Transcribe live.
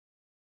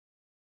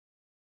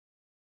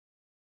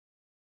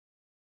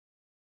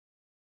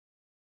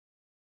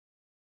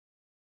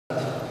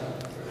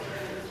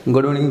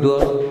Good evening to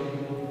all.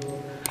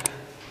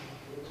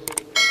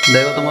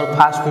 देख तुम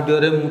fast video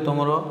रे मु तुम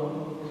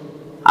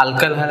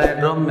alkyl halide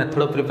row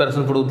method of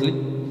preparation पढ़ाऊली।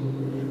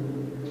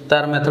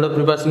 तार मेथड ऑफ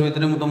प्रिपरेशन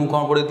भितर मुझे तुमको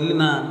कौन पढ़ाई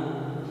ना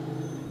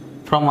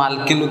फ्रॉम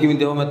अल्किल केमी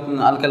हम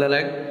अल्काइल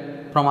हाइलाइड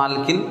फ्रॉम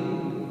अल्किल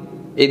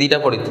ये दुटा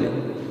पढ़ी।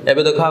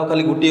 एवं देख आउ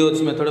खाली गोटे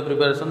अच्छी method of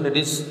preparation that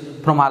is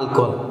from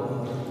alcohol.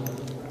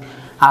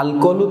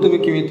 Alcohol तुम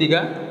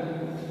केमितिका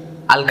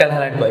अल्काइल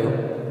हाइलाइड पाइब।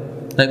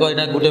 देखो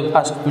यहाँ गोटे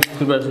फास्ट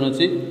प्रिपरेशन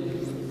अच्छी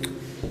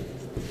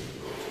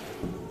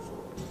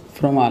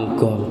फ्रॉम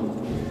अल्कोहल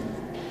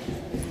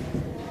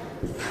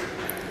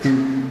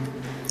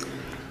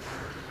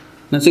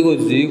ना से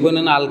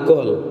कौन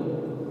अल्कोहल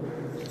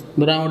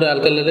धरा गोटे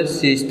alkyl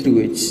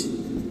CH3OH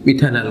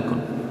methyl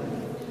alcohol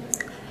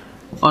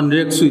on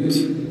reacts with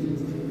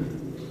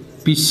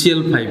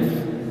PCl5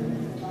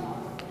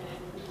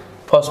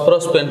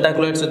 phosphorus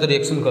pentachloride सहित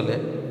रिएक्शन कले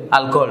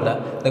अल्कोहलटा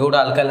देखो गोटे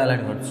अल्काइल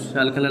हाइलाइड कर।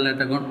 अल्काइल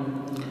हाइलाइडटा कौन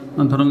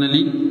धर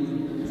नेली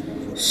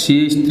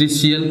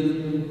CH3Cl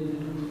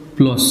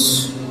plus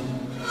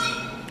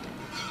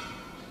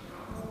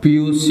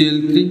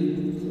PuCl3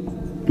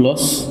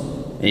 plus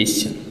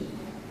HCl।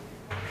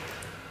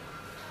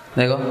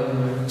 देखो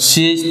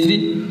CH3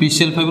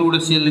 PCl5 गोटे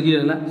Cl लिखी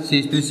है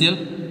CH3Cl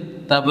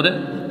तापर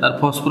तार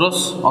फॉस्फोरस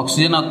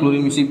ऑक्सीजन और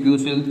क्लोरीन मिसी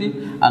PuCl3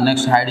 और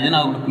नेक्स्ट हाइड्रोजन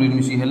और गोटे क्लोरीन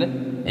मिसी हेले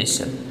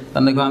HCl।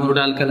 तन देखो आम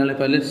गोटे अल्काइल हाइलाइड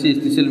पाइले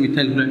CH3Cl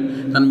मिथाइल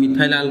क्लोराइड तन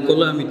मिथाइल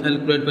अल्कोहल और मिथाइल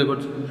क्लोराइड पाइ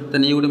पार्छ।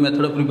 तन ये गोटे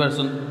method of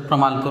preparation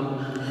from alcohol.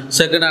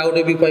 Second आउ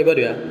गोटे भी पाइ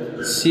परिया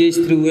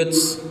CH3OH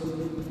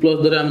प्लस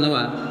धर आम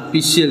नवा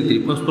PCl3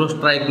 phosphorus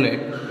trichloride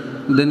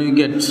then we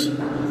get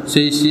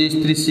से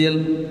CH3Cl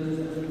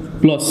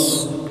प्लस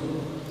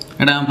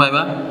एटा हम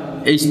पाइबा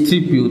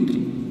H3PO3।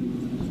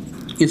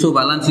 ये सब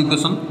बैलेंस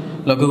इक्वेशन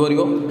लक्ष्य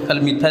करिवो।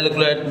 खाली मिथाइल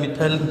क्लोराइड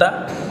मिथाइलटा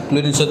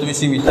क्लोरीन सहित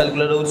मिसी मिथाइल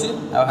क्लोराइड होची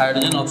आ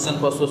हाइड्रोजन ऑक्सीजन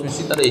फॉस्फोरस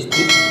मिसी तार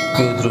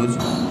H3PO3 होची।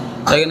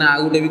 लेकिन आ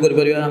गुटे भी करि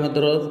परिबा हम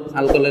तर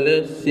अल्कोहल ले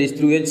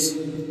CH3OH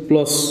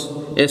plus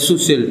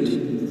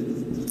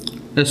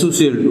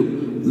SuCl2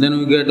 then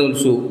we get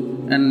also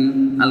an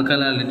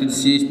alkyl halide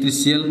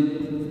CH3Cl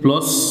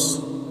plus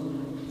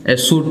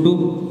SO2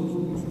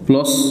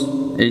 plus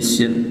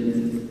HCl।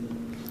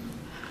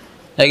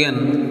 Again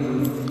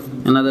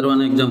another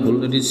one example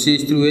that is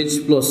CH3OH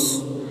plus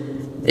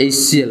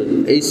HCl।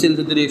 HCl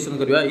से reaction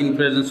करिवा in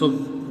presence of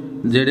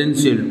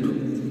ZnCl2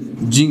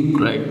 zinc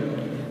chloride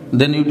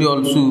then you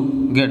also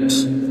get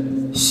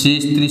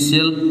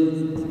CH3Cl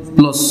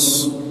plus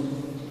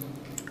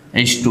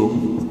H2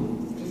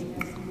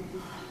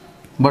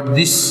 but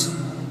this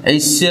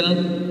HCl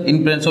in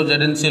presence of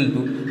ZnCl2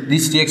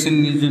 this reaction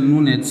is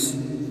known as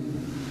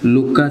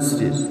Lucas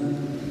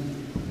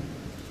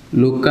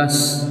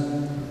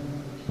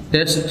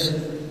test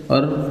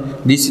or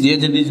this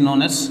reagent is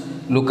known as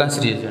Lucas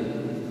reagent।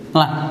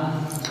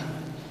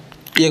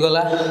 ये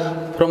गला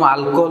from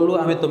alcohol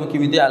आम तुम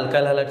केमी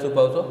alkyl halide सब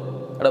पाच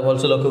एटा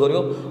भलसे लक्ष्य कर।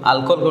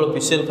 Alcohol केवल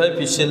PCl5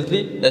 PCl3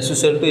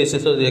 SuCl2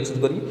 SS reaction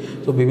करी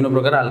तो विभिन्न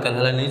प्रकार अल्काइल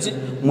हाइलाइड नहीं।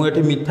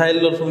 मुझे मिथाइल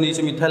सब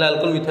नहीं methyl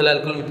alcohol methyl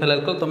alcohol methyl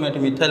alcohol तुम ये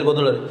मिथाइल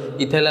बदल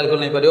इथाइल अल्कोहल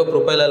नहीं पार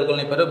प्रोपाइल अल्कोहल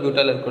नहीं पार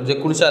ब्यूटाइल अल्कोहल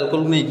जेकोसी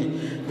अल्कोहल नहीं कि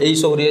यही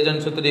सब रिएजेंट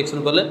सहित रिएक्शन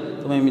कले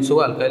तुम एम सब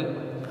अल्काइल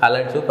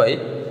हाइलाइड सब पाई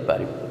पार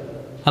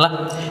है।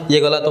 ये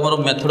गला तुम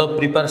method of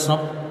preparation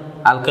of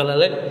alkyl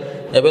halide.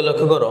 एवं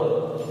लक्ष्य कर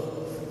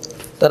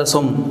तार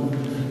some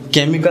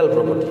chemical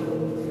property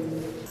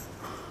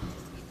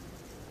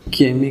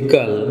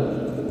chemical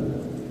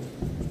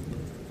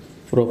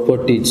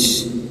properties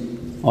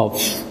of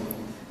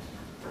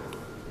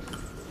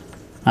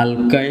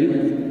alkyl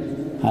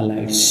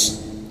halides।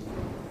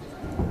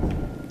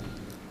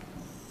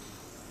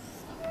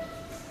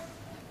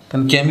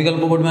 तन केमिकल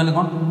प्रॉपर्टी माने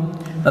कौन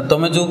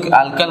तुम जो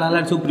अल्काइल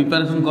हाइलाइड सब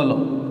प्रिपरेशन कल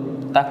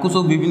ताकू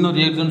सब विभिन्न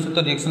रिएक्शन सहित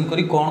रिएक्शन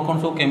करी कौन कौन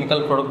सब केमिकल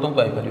प्रोडक्ट तुम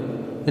पाई पारियो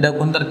एटा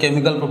कोन तार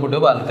chemical property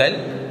of alkyl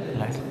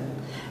halide.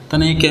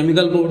 तने ये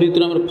केमिकल प्रॉपर्टी तो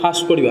हम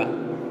फास्ट पढ़िबा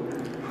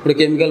गोटे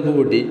केमिकल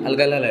प्रॉपर्टी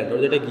अल्काइल हाइलाइड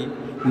जोटा कि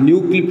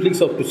nucleophilic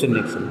substitution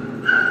reaction.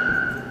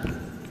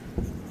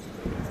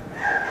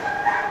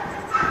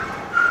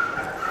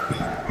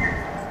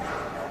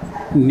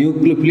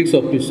 Nucleophilic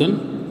substitution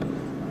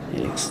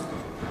reaction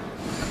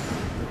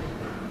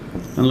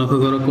लक्ष्य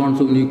कर कौन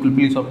सब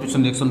न्यूक्लियोफिलिक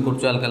सब्स्टिट्यूशन रिएक्शन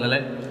कर अल्काइल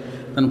हाइलाइड।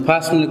 तन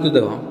फास्ट लिखि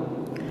देव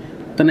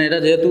तने एटा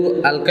जेहेतु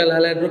अल्काइल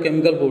हाइलाइड रो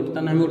केमिकल प्रॉपर्टी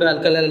तने हम गोटे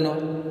अल्काइल हाइलाइड न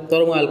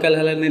तर मु अल्काइल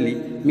हाइलाइड नेली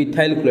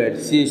मिथाइल क्लोराइड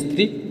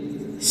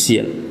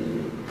CH3Cl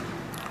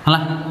है।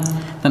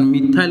 तन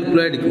मिथाइल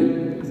क्लोराइड को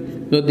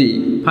यदि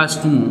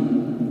फास्ट मु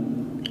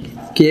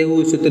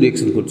KO सहित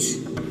रिएक्शन कर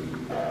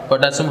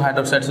पोटासियम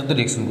हाइड्रोक्साइड सहित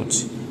रिएक्शन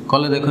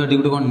कर देख ये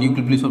गोटे कौन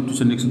न्यूक्लियोफिलिक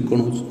सब्स्टिट्यूशन रिएक्शन कौन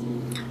हो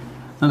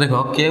देख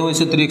KO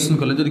सहित रिएक्शन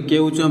कले जब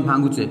KO हम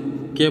भांगुचे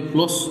K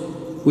plus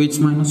OH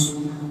minus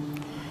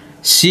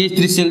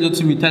CH3Cl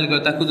जो मिथाइल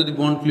ताको जब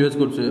बॉन्ड क्लीवेज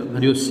कर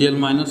Cl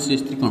माइनस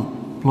CH3 कौन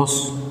प्लस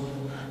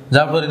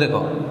जहाँफल देख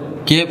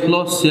K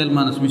प्लस Cl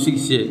माइनस मिसिक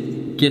सी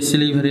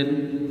KCl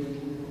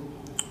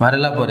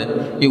बाहरला पर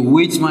ये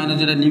OH माइनस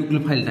जो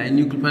न्यूक्लियोफाइलटा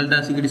न्यूक्लियोफाइलटा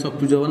आसिक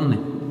सब्स्टिट्यूट हम ना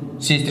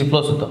CH3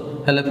 प्लस तो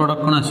हेल्ले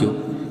प्रोडक्ट कौन आसो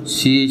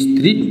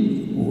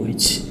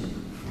CH3OH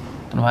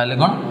तेनाली बाहर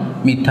कौन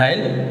मिथाइल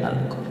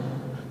अल्कोहल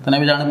तेना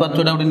भी जानी पार्छ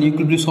गोटे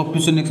न्यूक्लियोफिलिक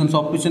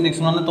सब्स्टिट्यूशन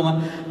रिएक्शन माने तुम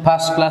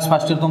फर्स्ट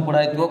ईयर तुम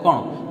पढ़ाई कौन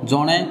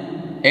जड़े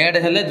एड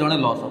हेले जड़े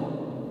लॉस हम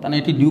ताने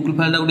ये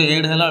न्यूक्लियोफाइल गोटे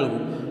एड है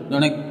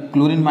जड़े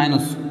क्लोरीन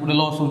माइनस गोटे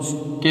लॉस हो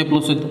के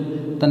प्लस सहित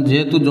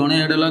जेहेतु जड़े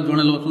एड है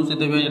जड़े लॉस हो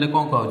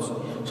कौन कह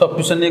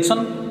सब्स्टिट्यूशन रिएक्शन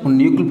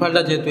न्यूक्लियोफाइल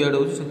जेहेतु एड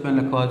हो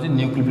लिखा हो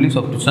nucleophilic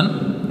substitution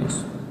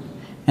reaction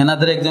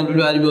another example भी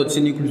भी अच्छी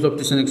न्यूक्लियोफिलिक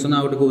सब्स्टिट्यूशन रिएक्शन आ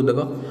गोटे कौ देख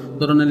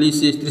धर नेली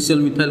CH3Cl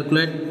मिथाइल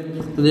क्लोराइड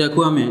तो या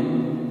आम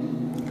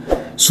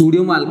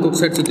सोडियम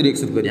अल्कोक्साइड सहित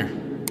रिएक्शन करिया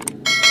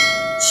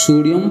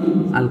sodium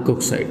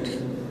alkoxide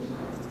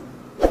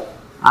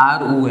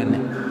RONA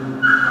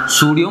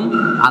sodium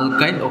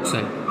alkyl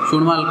oxide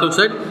sodium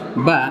alkoxide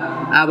बा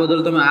आ बदल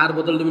तुम आर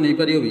बदल तुम नहीं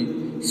पारियो भी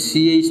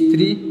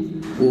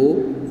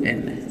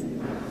CH3ONA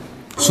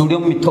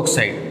सोडियम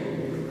मिथॉक्साइड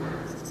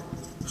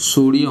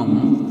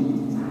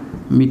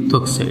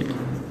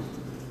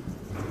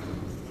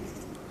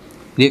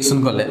रिएक्शन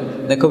कले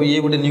देख ये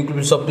गोटे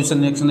न्यूक्लियोफिलिक सब्स्टिट्यूशन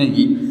रिएक्शन है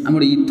कि आम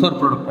गोटे इथर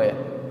प्रोडक्ट पाया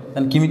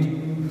किमी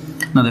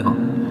ना देख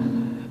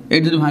ये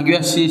जो भांगा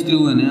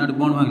CH3ONA गोटे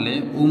bond भांगे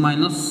O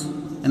minus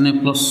Na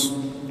plus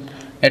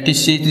eighty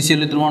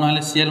CH3Cl bond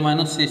भांगे Cl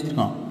minus CH3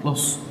 कौन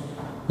प्लस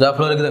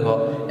जहाँफल कि देख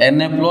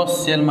Na प्लस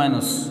Cl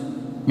माइनस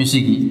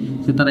मिसिकी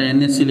से तार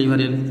NaCl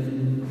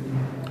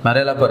बाहर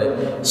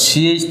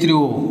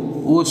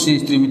CH3O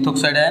CH3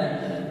 मिथॉक्साइड आयन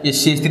ये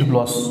CH3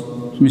 प्लस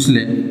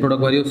मिसले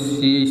प्रोडक्ट बाहर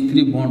CH3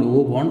 bond O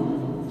bond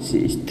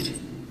CH3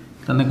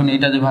 तो देखो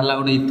यहाँ जो बाहर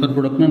गोटे इथर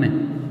प्रोडक्ट ना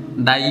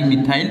डाई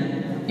मिथाइल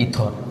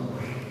इथर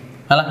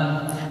है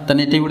तो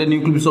ये गोटे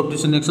न्यूक्लियोफिलिक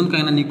सब्स्टिट्यूशन रिएक्शन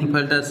कहीं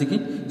न्यूक्लियोफाइलटा आसिक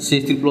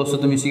CH3 प्लस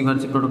सहित मिसिक बाहर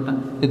प्रोडक्टा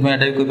से यहाँ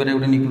भी कह गोटे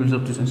न्यूक्लियोफिलिक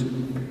सब्स्टिट्यूशन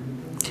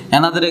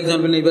अनदर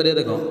एग्जांपल नहीं पारे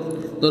देख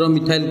धर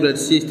methyl chloride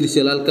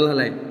CH3Cl alkyl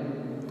halide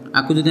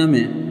आपको जब आम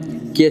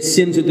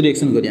कैल्शियम सहित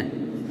रिएक्शन करिया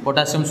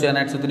पोटासियम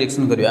साइनाइड सहित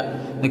रिएक्शन करिया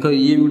देख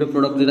ये गोटे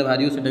प्रोडक्ट जो बाहर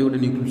से गोटे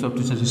nucleophilic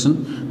substitution reaction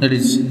that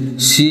is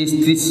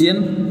CH3Cl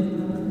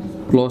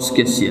plus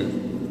KCl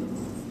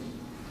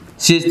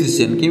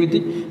CH3Cl केमिति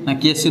ना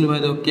KCl भाई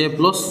देव K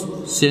plus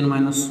Cl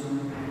minus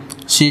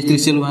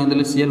CH3Cl भाई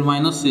देले Cl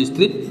माइनस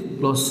CH3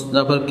 प्लस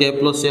जहाँपर K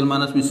plus Cl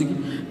minus मिसिक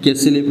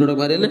KCl product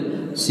बाहर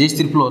CH3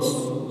 प्लस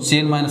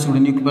Cl माइनस गोटे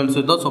न्यूक्लियोफाइल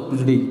सहित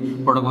सब्स्टिट्यूट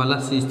प्रोडक्ट बाहर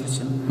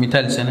CH3Cl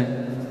methyl cyanide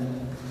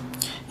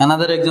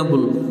another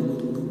example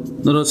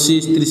धर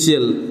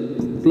CH3Cl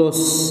plus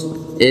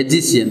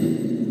AgCN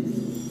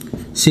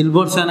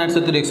silver cyanide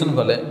सहित reaction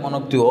कले मन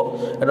रखियो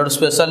एटा गोटे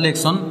स्पेशल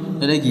रिएक्शन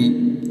जोटा कि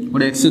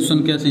गोटे एक्सेप्शन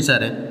केस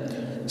हिसाब से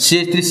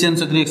CH3CN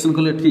सहित रिएक्शन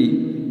कले ठीक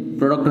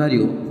प्रोडक्ट बाहर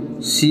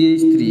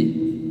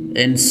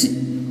CH3NC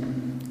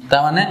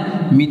ताने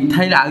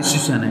मिथाइल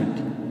आइसोसाइनाइड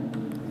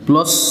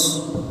प्लस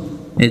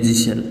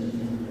AgCl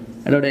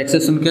एटा गोटे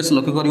एक्सेप्शन केस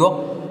लक्ष्य करियो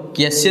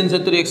KCN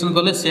सहित रिएक्शन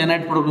कले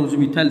साइनाइड प्रोडक्ट हो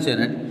मिथाइल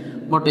साइनाइड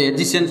बट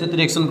AgCN सहित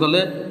रिएक्शन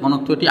कले मन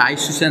रखियो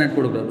आइसोसाइनाइड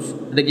प्रोडक्ट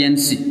होता कि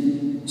NC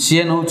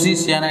CN होची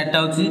साइनाइडटा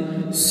होची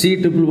C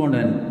triple bond N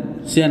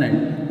cyanide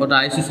but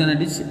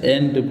isocyanide is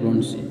N triple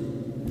bond C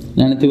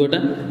जानते गोटा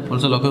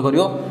भलसे लक्ष्य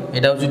करियो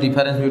एटा होची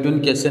difference between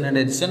KCN and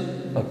AgCN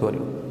लक्ष्य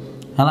करियो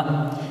हला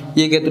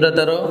ये केतुटा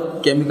तार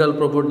केमिकल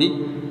प्रॉपर्टी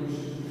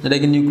जेटा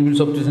कि न्यूक्लियोफिलिक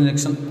सब्स्टिट्यूशन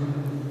रिएक्शन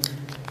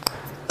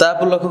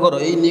तापर लक्ष्य करो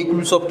ये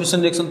न्यूक्लियोफिलिक सब्स्टिट्यूशन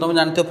रिएक्शन तुम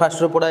जानते हो फर्स्ट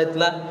रो पढ़ा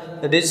हैतला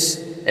that is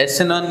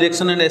SN1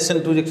 reaction and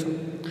SN2 reaction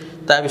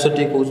ता विषय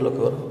ठीक कहूँ लक्ष्य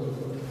करो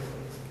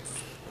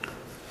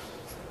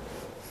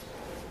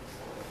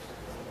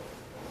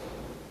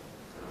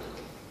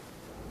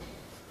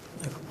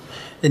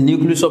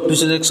nucleophilic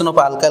substitution reaction of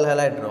alkyl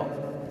halide row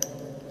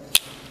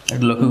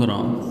eight लक्ष्य करो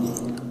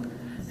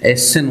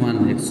SN1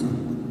 रिएक्शन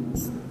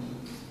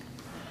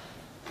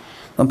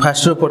तुम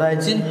फर्स्ट रो पढ़ा है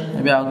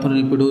एबे आउ थोड़ा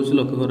रिपीट होछि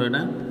लक्ष्य करो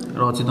एटा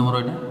रछि तमरो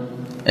एटा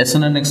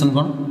SN1 रिएक्शन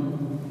कोन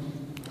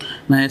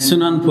ना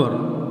SN1 फॉर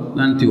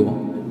जानथियो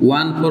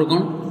 1 फॉर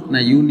कोन ना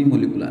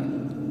unimolecular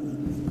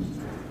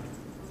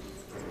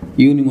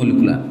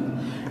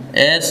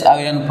S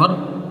ion for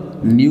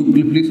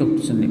nucleophilic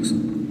substitution reaction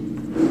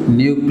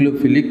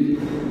nucleophilic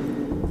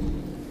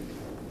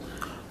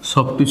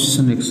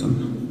substitution reaction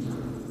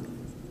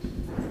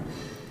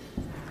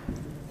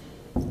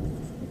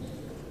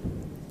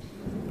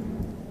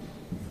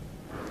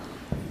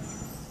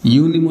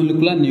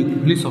unimolecular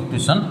nucleophilic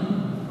substitution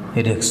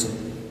reaction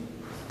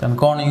तन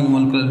कौन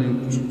यूनिमोलिकुलर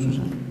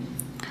सब्स्टिट्यूशन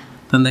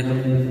तन देख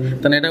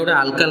तन एटा गोटे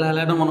अल्काइल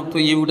हैलाइड मन तो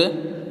ये गोटे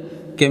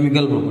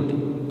केमिकल प्रॉपर्टी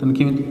तन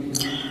केमिति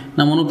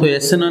ना मन तो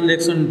SN1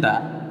 रिएक्शन टा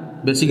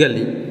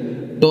बेसिकली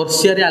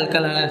टर्शियरी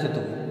अल्काइल हैलाइड से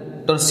तो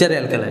टर्शियरी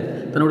अल्काइल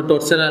हैलाइड तन गोटे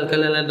टर्शियरी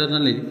अल्काइल हैलाइड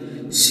नली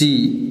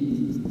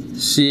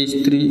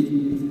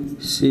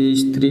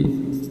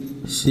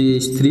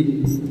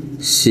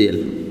CH3Cl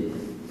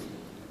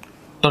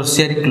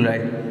टर्शियरी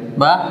क्लोराइड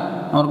बा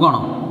और कौन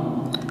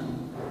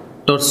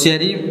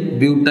tertiary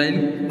butyl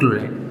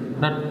chloride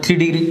 3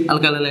 degree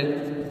alkyl halide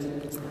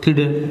 3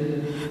 degree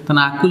तन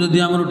आकु जदि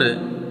हमर गोटे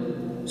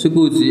से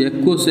कहूँ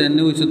 21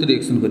 NaOH सहित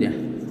रिएक्शन करिया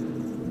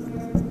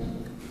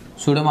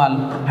सोडियम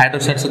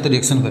हाइड्रोक्साइड सहित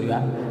रिएक्शन करवा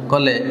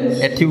कले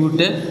एठी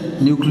गोटे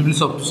न्यूक्लियोफिल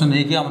सब्स्टिट्यूशन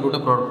होगी आम गोटे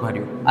प्रोडक्ट बाहर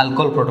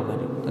अल्कोहल प्रोडक्ट बाहर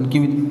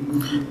केमी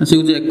से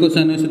हूँ एक्वस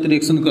आयन सहित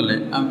रिएक्शन कले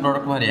आम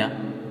प्रोडक्ट बाहर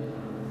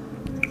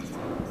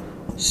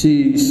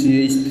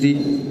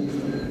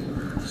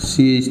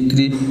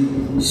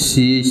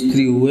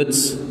CH3OH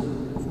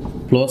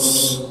प्लस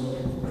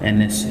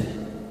NaCl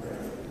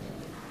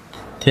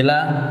थिला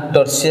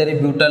टर्शियरी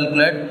ब्यूटाइल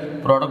क्लोराइड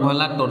प्रोडक्ट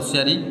भला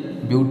टर्शियरी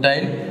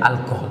ब्यूटाइल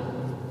अल्कोहल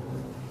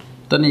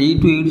तने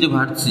एटू एट जे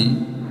बाहरची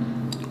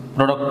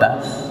प्रोडक्टटा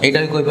एटा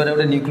भी कहि पारे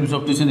गोटे न्यूक्लियर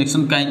सब्स्टिट्यूशन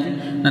रिएक्शन काई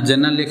ना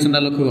जनरल रिएक्शनटा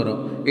लक्ष्य करो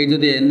ए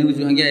जदि Na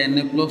भांगिया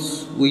Na plus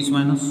OH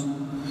minus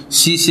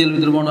CCl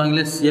भीतर bond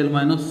भांगिले Cl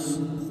minus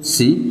C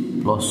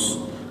plus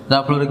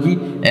जहाँ फल कि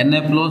Na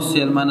प्लस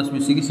Cl माइनस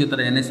मिसिकी से तार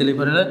NaCl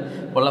पारे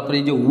पड़ा पर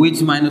जो OH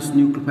माइनस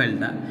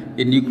न्यूक्लियोफाइलटा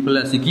ये न्यूक्लियोफाइल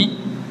आसिकी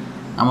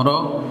आमर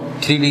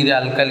 3 डिग्री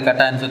अल्काइल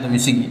काटायन सहित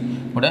मिसिकी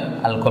गोटे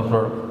अल्कोहल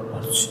प्रोडक्ट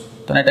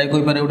तो यहाँ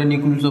कही पारे गोटे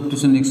न्यूक्लियर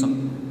सब्स्टिट्यूशन रिएक्शन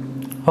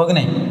हो कि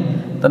नहीं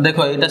तो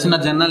देखो यहाँ सीना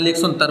जनरल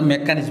रिएक्शन तार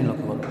मेकानिज्म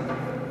लक्ष्य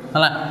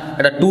कर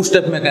है टू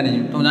स्टेप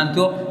मेकानिज्म तुम जानते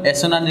हो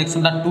SNR reaction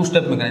to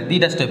step mechanism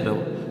दीटा step रो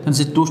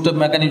से टू स्टेप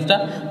मेकानिज्मटा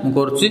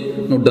मुझे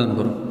नोट डाउन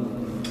करो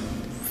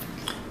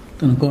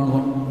कौन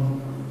कौन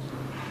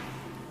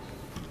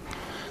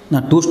ना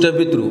टू स्टेप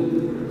भितर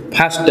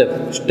फास्ट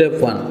स्टेप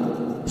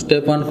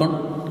वन कौन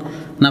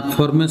ना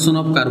formation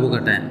of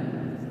carbocation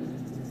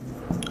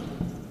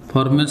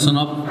formation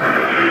of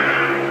carbocation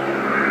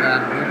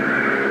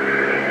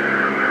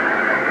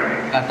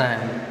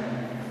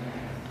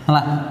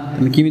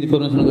है किमी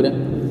फॉर्मेशन करिया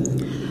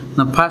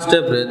ना फास्ट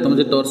स्टेप रे तुम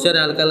जे tertiary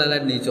alkyl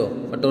halide नीचो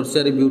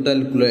tertiary butyl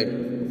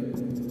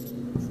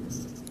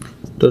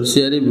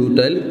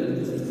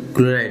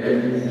chloride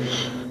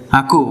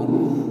आको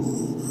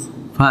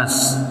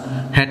फास्ट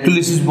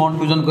हेटेरोलिसिस बॉन्ड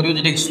फ्यूजन करियो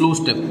जेटा स्लो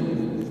स्टेप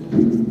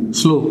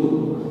स्लो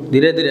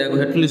धीरे धीरे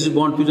हेटेरोलिसिस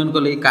बॉन्ड फ्यूजन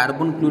कले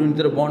कार्बन क्लोरीन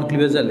भीतर बॉन्ड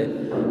क्लीवेज हेले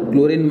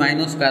क्लोरीन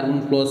माइनस कार्बन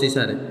प्लस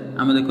हिसाब से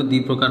आम देख दी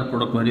प्रकार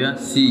प्रोडक्ट बाहर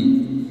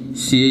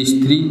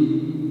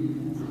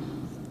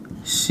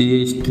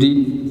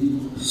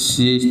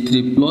CH3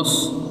 प्लस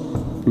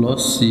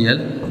Cl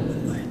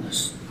माइनस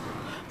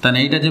ताने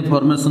एटा जे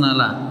फॉर्मेशन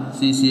हला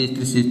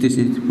CH3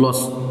 प्लस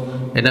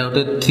एटा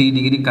गोटे 3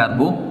 डिग्री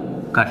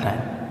कार्बोकैटायन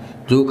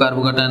जो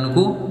कार्बोकैटायन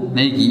को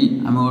नहीं कि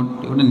आम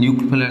गोटे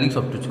न्यूक्लियोफाइल आनी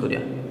सब्स्टिट्यूट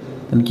करिया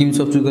तने किम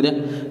सब्स्टिट्यूट करिया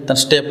ता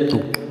स्टेप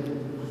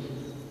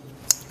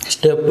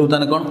 2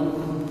 ताने कोन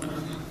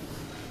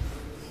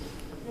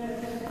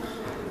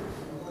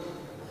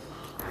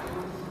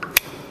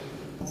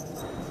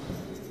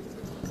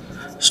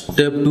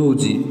स्टेप 2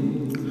 होची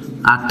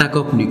attack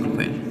of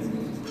nucleophile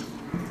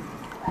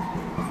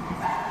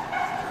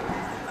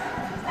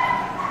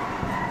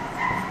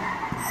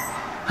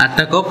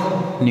attack of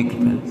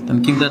nucleophile तन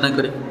किम अटैक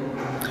करे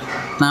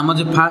ना हम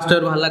जे फास्ट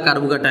ईयर वाला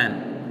कार्बोकैटायन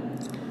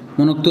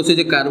मन तो से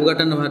जे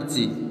कार्बोकैटायन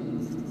बाहरची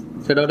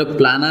सेटा गोटे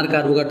प्लानार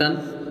कार्बोकैटायन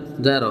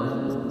जार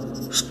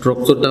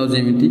स्ट्रक्चरटा हो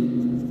जेमिति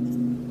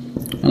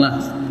हला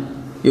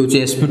ये होची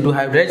sp2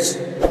 hybrids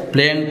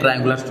plane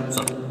triangular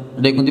structure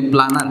देखंती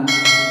प्लानार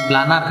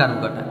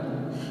carbocation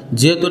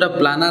जेतुरा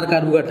प्लानार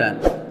carbocation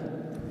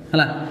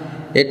हला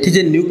एठी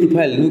जे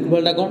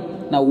न्यूक्लियोफाइलटा कोन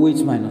ना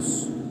OH माइनस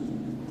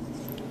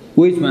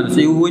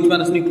ये OH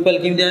माइनस न्यूक्लियोफाइल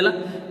किम दिया हला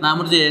ना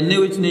हमर जे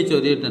NaOH नै छ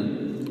रिएक्टेंट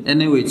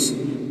NaOH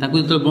ताकू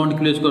जो बॉन्ड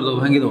क्लोज कर दो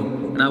भांगी दो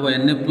एटा हो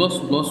Na प्लस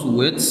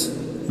OH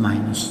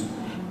माइनस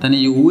तने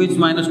ये OH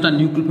माइनस टा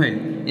न्यूक्लियोफाइल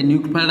ये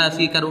न्यूक्लियोफाइल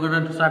आसी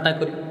कार्बोकैटायन अटैक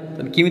करी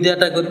तने किम दिया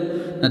अटैक करी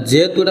ना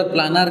जेतुरा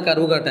प्लानार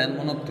कार्बोकैटायन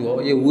मनक्तियो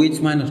ये OH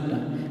माइनस टा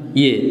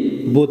ये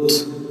बोथ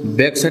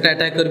बैक साइड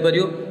अटैक कर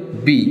परियो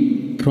बी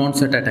फ्रंट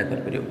साइड अटैक कर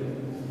परियो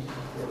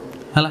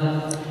हला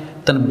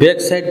तन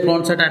back side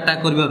front side attack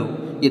करबारु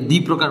ये दी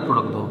प्रकार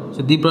प्रोडक्ट हो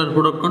से दी प्रकार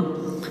प्रोडक्ट कोन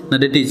ना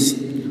दैट इज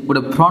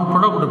गोटे फ्रंट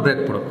प्रोडक्ट गोटे बैक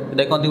प्रोडक्ट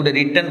एटा कोन गोटे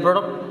रिटर्न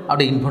प्रोडक्ट आ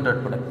गोटे इन्वर्टेड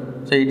प्रोडक्ट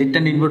से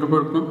रिटर्न इन्वर्टेड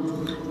प्रोडक्ट कोन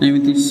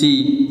एमिति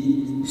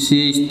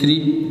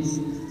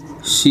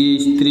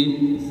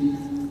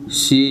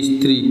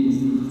CH3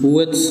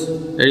 OH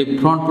ए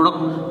फ्रंट प्रोडक्ट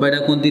बायडा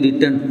कोन दी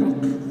रिटर्न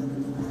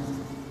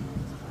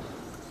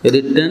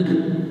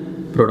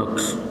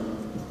प्रोडक्ट्स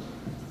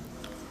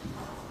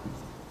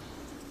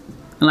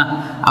है आ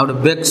गए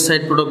बैक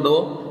साइड प्रोडक्ट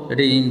दब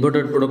ये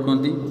इन्वर्टेड प्रोडक्ट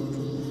कहती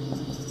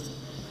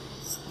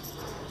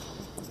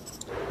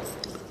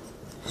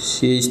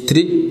CH3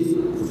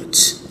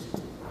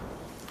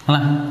 है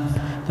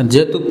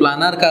जेहेतु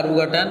प्लानार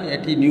कार्बोकैटायन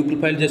ये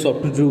न्यूक्लियोफाइल जो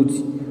सब्स्टिट्यूट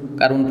होची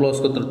कार्बन प्लस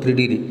को 3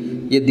 डिग्री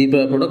ये दी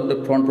प्रोडक्ट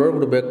फ्रंट प्रोडक्ट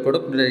गोटे बैक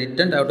प्रोडक्ट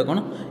रिटर्न आ गए कौन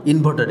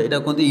इन्वर्टेड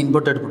यहाँ कहते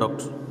inverted product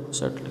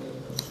certainly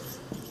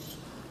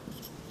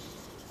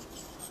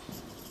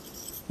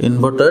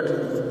inverted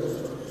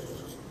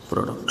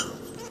product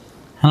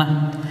है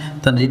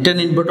तो रिटर्न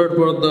इन्वर्टेड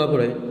प्रोडक्ट देवा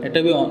पर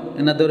यहाँ भी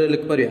एना द्वारा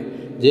लिख पार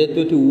जेहेतु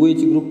ये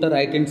OH ग्रुपटा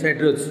राइट हैंड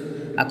सैड्रे अच्छी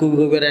आपको भी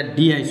कह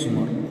डी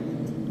आइसोमर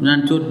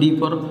जानते डी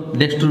फॉर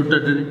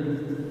डेस्ट्रोटेटरी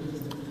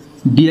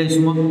डी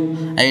आइसोमर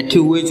ये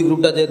OH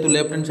ग्रुपटा जेहेतु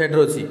लेफ्ट हैंड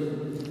सैड्रे अच्छी तो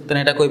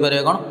यहाँ कही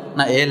पारे कौन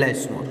ना एल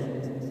आइसोमर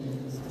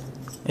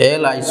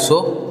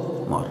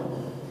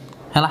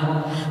है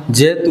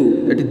जेहेतु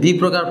ये दी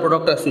प्रकार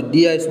प्रोडक्ट आस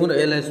D आइसमोर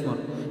L आइसमोर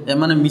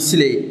M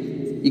मिसिले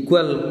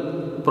equal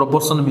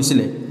proportion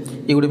मिसिले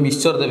ये गोटे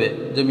मिक्सचर देवे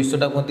जो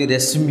मिक्सचरटा कहते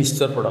रेसिम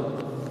मिक्सचर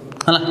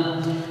प्रोडक्ट है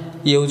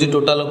ये हूँ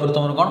टोटाल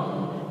तुम कौन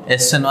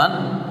SN1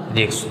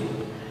 रिएक्शन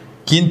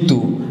किंतु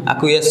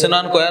आपको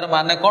SN1 कहर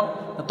माने कौन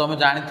तुम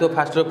जानी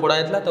फास्ट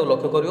पढ़ाई तो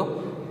लक्ष्य कर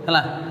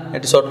ये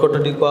सर्टकट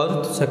टी कह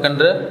सेकेंड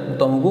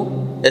तुमको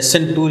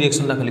SN2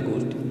 रिएक्शन खाली कह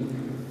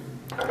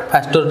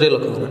फास्ट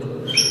लक्ष्य कर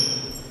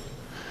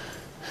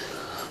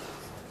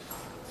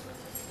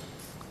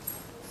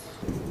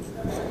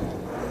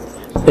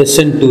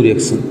SN2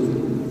 रिएक्शन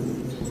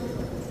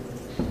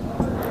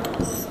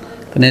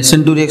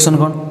SN2 रिएक्शन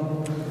कौन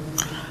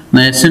ना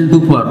SN2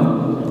 फॉर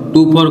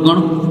कौन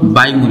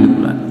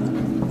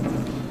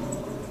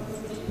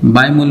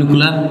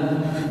बाइमोलिकुलर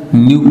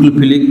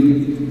nucleophilic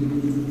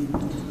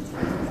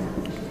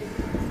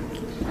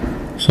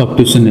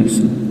substitution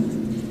reaction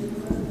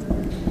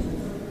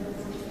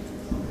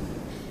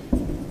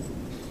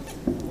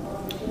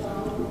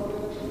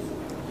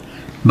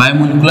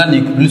बाइमोलिकुलर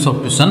nucleophilic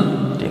substitution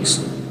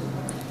reaction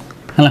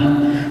है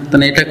तो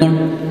यहाँ कौन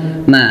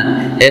ना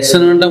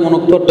SN1 टा मन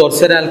रखो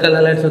टर्शियरी अल्काइल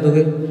हैलाइड सहित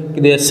हुए कि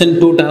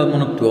SN2 टा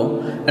मन रखो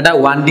एटा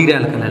 1 degree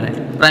alkyl halide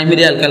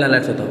primary alkyl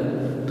halide सहित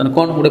तन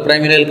कौन गोटे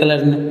प्राइमरी अल्काइल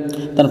हैलाइड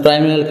तन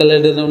प्राइमरी अल्काइल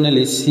हैलाइड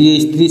नेली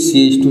CH3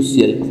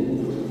 CH2Cl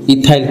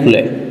इथाइल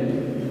क्लोराइड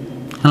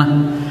है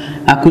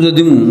आपको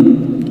जदि मु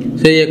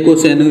से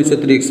एक्वस NO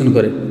सहित रिएक्शन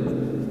करे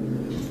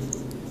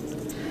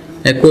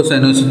एक्वस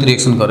NO सहित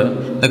रिएक्शन करे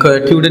देखो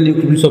एठी गोटे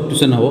न्यूक्लियोफिलिक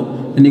सब्स्टिट्यूशन हो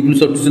न्यूक्लियोफिलिक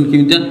सब्स्टिट्यूशन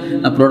केमितिया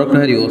ना प्रोडक्ट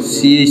हरियो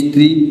CH3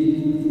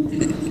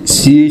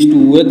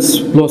 CH2OH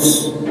plus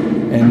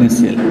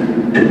NaCl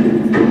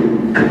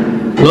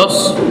plus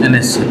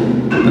NaCl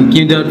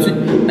केमती बाहर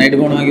नाइट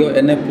कौन मांग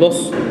Na plus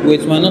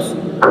OH minus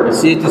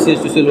CH3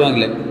 CH2Cl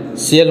मांगले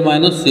Cl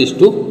minus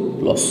CH2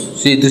 plus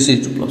CH3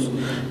 CH2 plus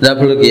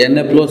जहाँफल कि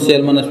Na plus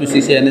Cl minus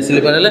CC NaCl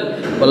पारे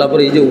कलापर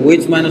ये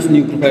OH minus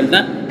न्यूक्लियोफाइल टा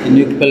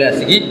न्यूक्लियोफाइल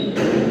आसिकी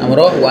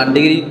हमरो 1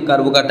 डिग्री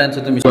कार्बोकाटायन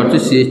सहित मिस करछि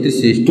CH3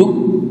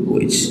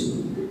 CH2OH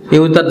ये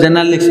हो तार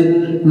जनरल रिएक्शन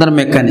तार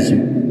मेकानिज्म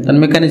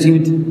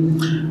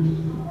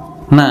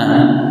ना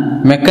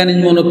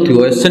मेकानिज्म मन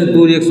रखो SN2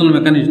 रिएक्शन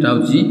मेकानिज्म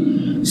होची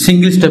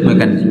सिंगल स्टेप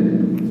मेकानिज्म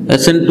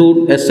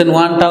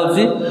SN1 टा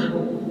होची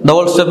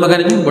double step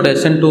mechanism but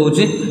SN2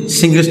 होची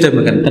single step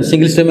mechanism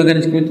single step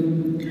mechanism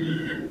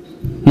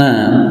ना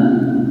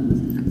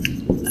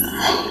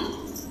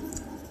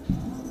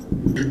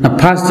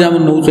फास्ट जे हम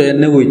नउछ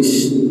NaOH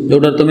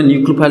जोटा तुम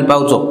न्यूक्लियोफाइल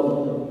पाउछ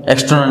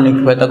एक्सटर्नल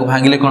न्यूक्लियोफाइल ताको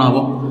भांगिले कोन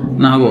हबो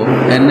ना हबो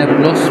Na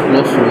plus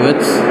plus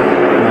OH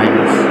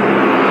minus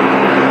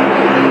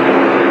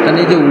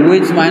तने जो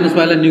OH माइनस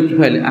वाला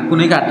न्यूक्लियोफाइल आकु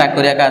नहीं अटैक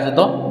करिया का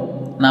तो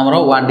ना हमरो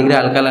 1 डिग्री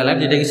अल्काइल हैलाइड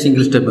जेटा कि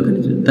सिंगल स्टेप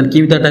मेकानिज्म तने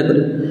केमिति अटैक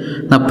करे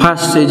ना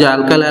फास्ट से जो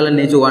अल्काइल हैलाइड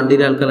ने जो 1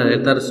 डिग्री अल्काइल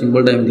हैलाइड तार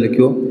सिंबल टाइम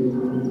लिखियो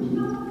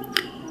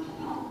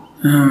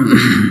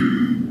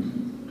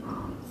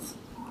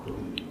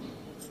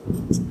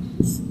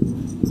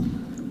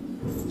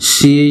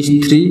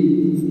CH3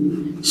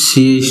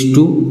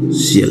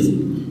 CH2Cl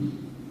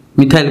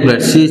methyl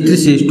chloride CH3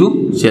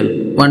 CH2Cl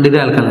 1 degree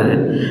alkyl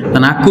halide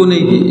तन आको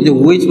नहीं कि जो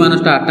OH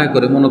माइनस टा अटैक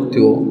करे मन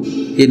रखथियो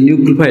ये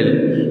न्यूक्लियोफाइल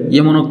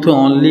ये मन रखथियो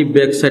ओनली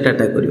बैक साइड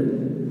अटैक करियो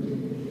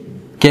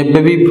केबे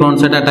भी फ्रंट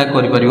साइड अटैक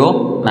करि परियो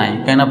नाही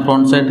काना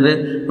फ्रंट साइड रे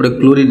गोटे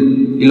क्लोरीन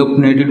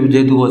इलेक्ट्रोनेटेड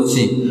जेतु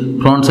अछि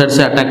फ्रंट साइड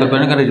से अटैक कर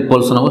पाने का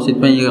रिपल्सन हो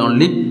सित ये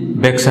ओनली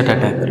बैक साइड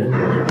अटैक करियो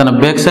तन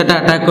बैक साइड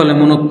अटैक करले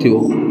मन रखथियो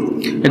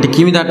एटी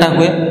किमित अटैक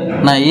हुए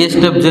ना ये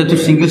स्टेप जेतु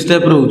सिंगल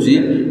स्टेप रहउची ये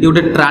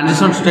गोटे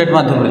ट्रांजिशन स्टेट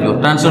माध्यम रे जो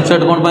ट्रांजिशन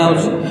स्टेट कोन पाए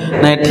होची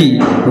ना एठी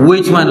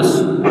OH minus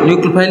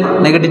nucleophile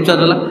negative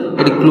charge होला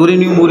एटी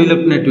क्लोरीन मोर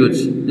इलेक्ट्रोनेटिव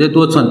अछि जेतु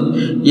अछंती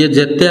ये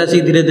जेते आसी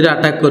धीरे धीरे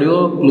अटैक करियो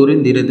क्लोरीन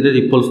धीरे धीरे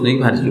रिपल्स नहीं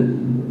बाहर जियो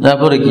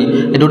जापर कि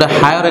एटी गोटे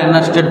हायर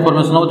एनर्जी स्टेट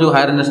फॉर्मेशन हो जो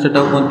हायर एनर्जी स्टेट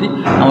कोनती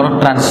हमर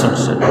ट्रांजिशन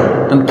स्टेट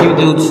तम किमित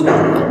होची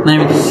ना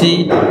एमिति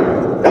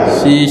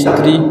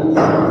CH3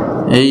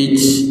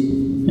 H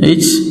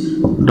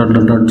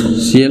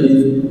Cl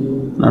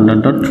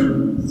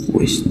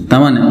OH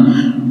तामाने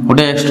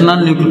गोटे एक्सटर्नल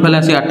न्यूक्लियोफाइल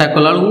आसी अटैक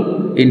कला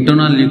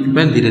इंटरनल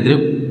न्यूक्लियोफाइल धीरे धीरे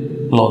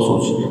लॉस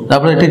होची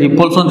तापर एठी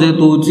रिपल्सन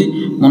जेतु होची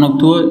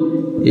मनकथो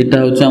एटा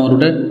होची हमर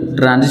गोटे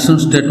ट्रांजिशन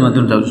स्टेट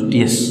माध्यम जाउची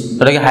TS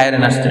एटा के हायर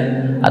एनर्जी स्टेट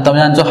आ तुम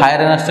जानछो हायर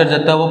एनर्जी स्टेट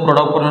जते हो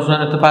प्रोडक्ट फॉर्मेशन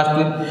जते फास्ट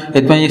हुए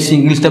एतपा ये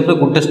सिंगल स्टेप रे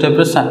गोटे स्टेप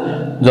रे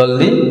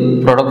जल्दी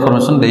प्रोडक्ट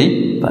फॉर्मेशन देई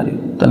पारि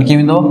तन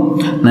केमि दो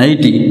ना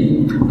एटी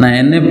ना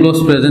Na प्लस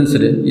प्रेजेंस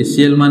रे ये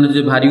Cl माने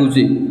जे भारी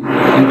होची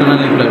इंटरनल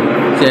न्यूक्लियोफाइल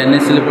से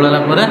NaCl पळला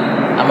परे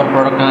हमर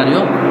प्रोडक्ट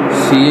हारियो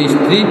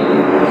CH3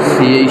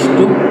 CH2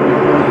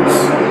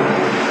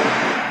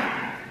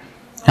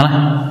 है ना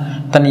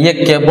तन ये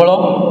केवल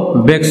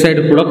back side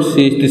product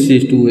CH3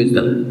 CH2OH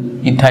दल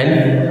इथाइल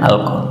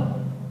अल्कोहल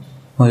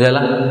हो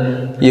जाला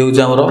ये हो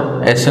हमरो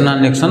SN1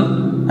 reaction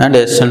and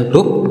SN2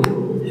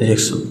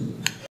 reaction.